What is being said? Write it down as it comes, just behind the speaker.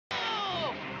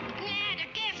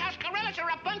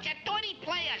bunch of dirty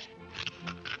players.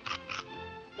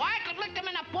 Why, I could lick them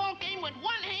in a ball game with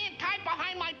one hand tied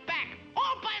behind my back,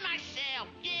 all by myself.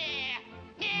 Yeah,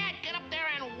 I'd get up there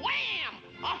and wham!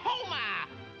 A homer!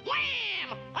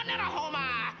 Wham! Another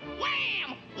homer!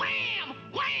 Wham! Wham!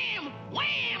 Wham!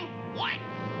 Wham! What?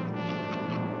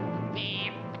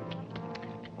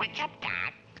 What's up,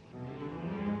 Doc?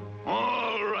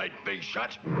 All right, big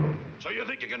shot. So you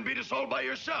think you can beat us all by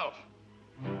yourself?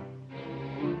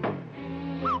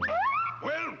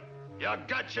 Well, you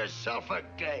got yourself a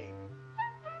game.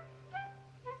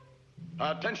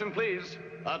 Attention, please.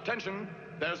 Attention.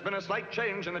 There's been a slight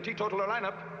change in the teetotaler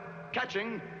lineup.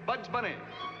 Catching, Bugs Bunny.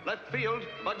 Left field,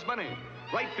 Bugs Bunny.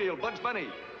 Right field, Bugs Bunny.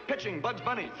 Pitching, Bugs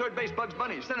Bunny. Third base, Bugs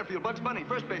Bunny. Center field, Bugs Bunny.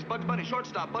 First base, Bugs Bunny.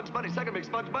 Shortstop, Bugs Bunny. Second base,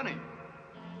 Bugs Bunny.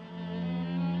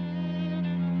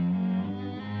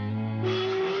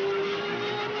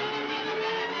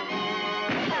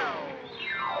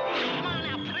 Come on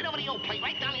now, put it over the old plate,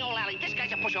 right down the old alley. This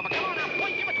guy's a pushover. Come on now, boy,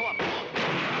 give it to him.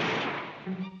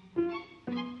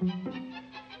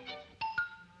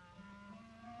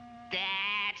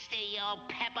 That's the old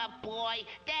pepper, boy.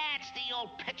 That's the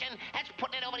old pitching. That's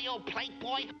putting it over the old plate,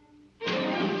 boy.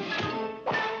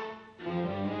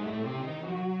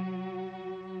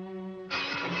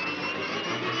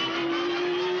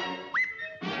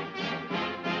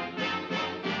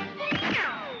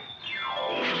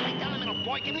 Right down the middle,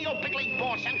 boy. Give me the old big league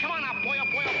ball, son. Come on now, boy. Oh,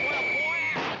 boy, oh, boy, oh,